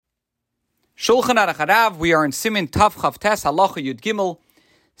Shulchan Aruch Harav, we are in Siman Tav Chav Tes Halacha Yud Gimel,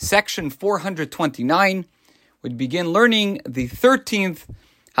 section 429. We begin learning the 13th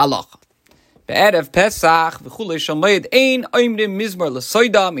halacha. Erev Pesach v'chulei shamayid ein omitted Mizmor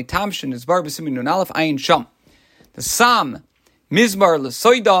Lesodah mitam shenizbar b'simin nun aleph ayin sham. The psalm Mizmor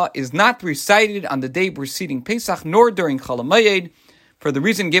Lesodah is not recited on the day preceding Pesach nor during Chol HaMoed for the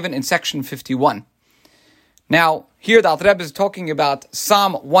reason given in section 51. Now, here the Alter Rebbe is talking about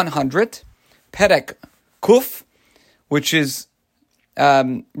Psalm 100, Perek Kuf, which is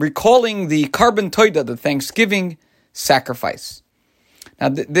recalling the Karban Toida, the Thanksgiving sacrifice. Now,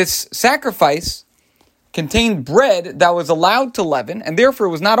 this sacrifice contained bread that was allowed to leaven, and therefore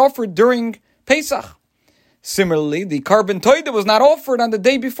was not offered during Pesach. Similarly, the Karban Toida was not offered on the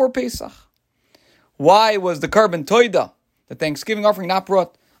day before Pesach. Why was the Karban Toida, the Thanksgiving offering, not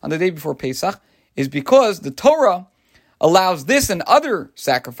brought on the day before Pesach? Is because the Torah allows this and other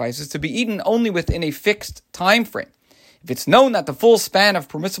sacrifices to be eaten only within a fixed time frame. If it's known that the full span of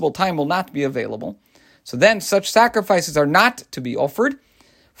permissible time will not be available, so then such sacrifices are not to be offered,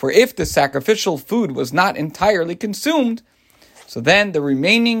 for if the sacrificial food was not entirely consumed, so then the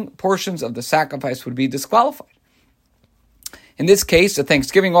remaining portions of the sacrifice would be disqualified. In this case, the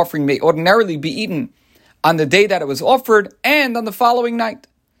Thanksgiving offering may ordinarily be eaten on the day that it was offered and on the following night.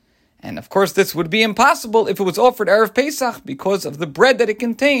 And of course, this would be impossible if it was offered Erev Pesach because of the bread that it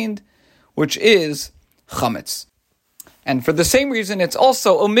contained, which is chametz. And for the same reason, it's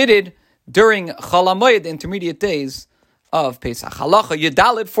also omitted during Chol HaMoed, the intermediate days of Pesach. Halacha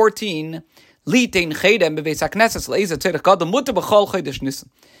Yudalid 14, Litein Chedem beVeis HaKnesses le'ezah tzedek gadol mutar b'chol chodesh Nisan.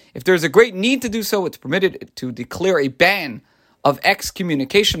 If there's a great need to do so, it's permitted to declare a ban of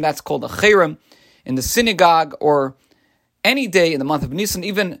excommunication. That's called a cherem in the synagogue or any day in the month of Nisan,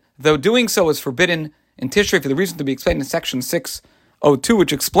 even though doing so is forbidden in Tishrei for the reason to be explained in section 602,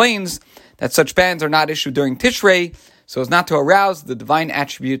 which explains that such bans are not issued during Tishrei so as not to arouse the divine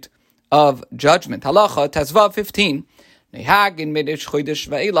attribute of judgment. Halacha Tezvav 15, Nehag in Medish Chodesh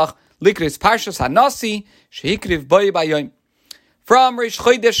Va'elach Likris Parshas HaNasi Shehikriv Boi Bayom. From Rish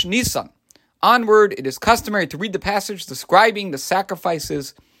Chodesh Nisan onward, it is customary to read the passage describing the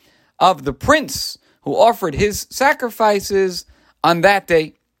sacrifices of the prince who offered his sacrifices on that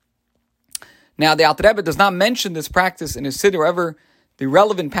day. Now, the Alter Rebbe does not mention this practice in his Siddur. However, the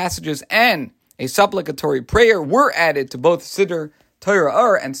relevant passages and a supplicatory prayer were added to both Siddur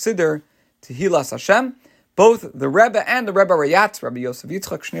Torah and Siddur Tehillas Hashem. Both the Rebbe and the Rebbe Rayatz, Rabbi Yosef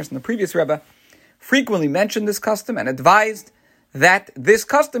Yitzchak Schneers, and the previous Rebbe, frequently mentioned this custom and advised that this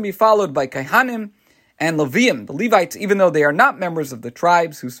custom be followed by Kohanim and Leviim, the Levites, even though they are not members of the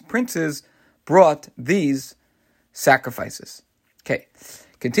tribes whose princes brought these sacrifices. Okay,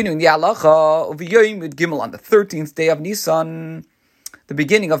 continuing the halacha of Yom Yud Gimel on the 13th day of Nisan, the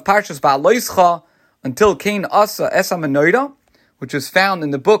beginning of Parshas Ba'aloischa until Cain Asa Esa Menoida, which is found in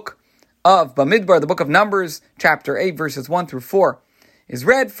the book of Bamidbar, the book of Numbers, chapter 8, verses 1 through 4, is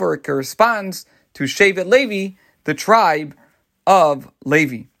read, for it corresponds to Shevet Levi, the tribe of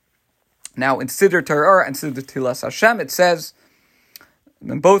Levi. Now, in Siddur Torah and Siddur Tehillas Hashem, it says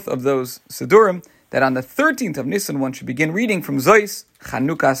in both of those Siddurim that on the 13th of Nisan one should begin reading from Zois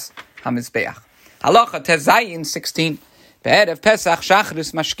Chanukas HaMizbeach. Halacha Tezayin 16. Erev Pesach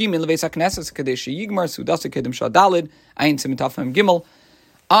Shachris Mashkim in Leveis HaKnesses Kadesh Yigmar Sudasa Kedem Shadalid Ayin Simitafim Gimel.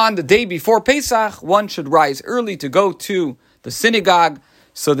 On the day before Pesach, one should rise early to go to the synagogue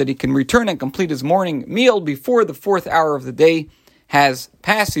so that he can return and complete his morning meal before the fourth hour of the day has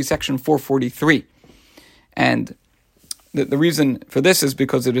passed. See section 443. And the reason for this is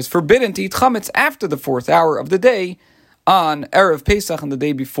because it is forbidden to eat chametz after the fourth hour of the day on Erev Pesach, on the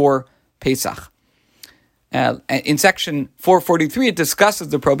day before Pesach. In section 443, it discusses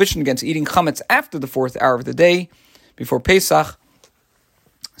the prohibition against eating chametz after the fourth hour of the day before Pesach.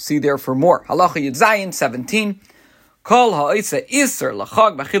 See there for more. Halacha Yud Zayin 17. Kol ha'oisa iser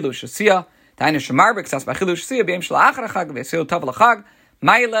l'chag b'chilush shasiyah. Ta'ina shemar b'ksas b'chilush shasiyah b'yem shel achar ha'chag v'yaseu tav l'chag.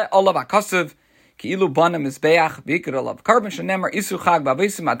 Ma'ile olav ha'kasev ki'ilu bana mizbeach v'yikir olav karban shenemar Isru Chag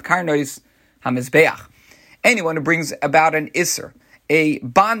b'avisim ad karnois ha'mizbeach. Anyone who brings about an iser, a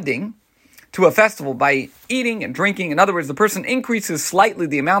bonding to a festival by eating and drinking. In other words, the person increases slightly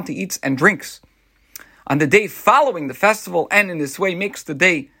the amount he eats and drinks on the day following the festival, and in this way makes the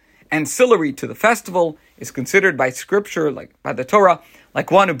day ancillary to the festival, is considered by Scripture, like by the Torah,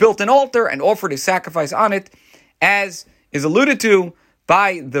 like one who built an altar and offered a sacrifice on it, as is alluded to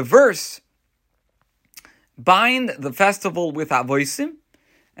by the verse, bind the festival with avoisim,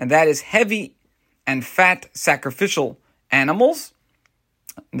 and that is heavy and fat sacrificial animals.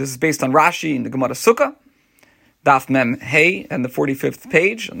 This is based on Rashi in the Gemara Sukkah, Daf Mem Hey, and the 45th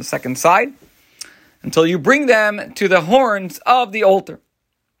page on the second side. until you bring them to the horns of the altar.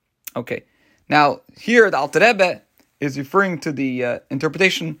 Okay, now here the Alter Rebbe is referring to the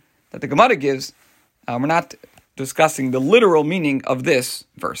interpretation that the Gemara gives. We're not discussing the literal meaning of this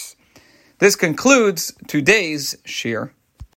verse. This concludes today's shir.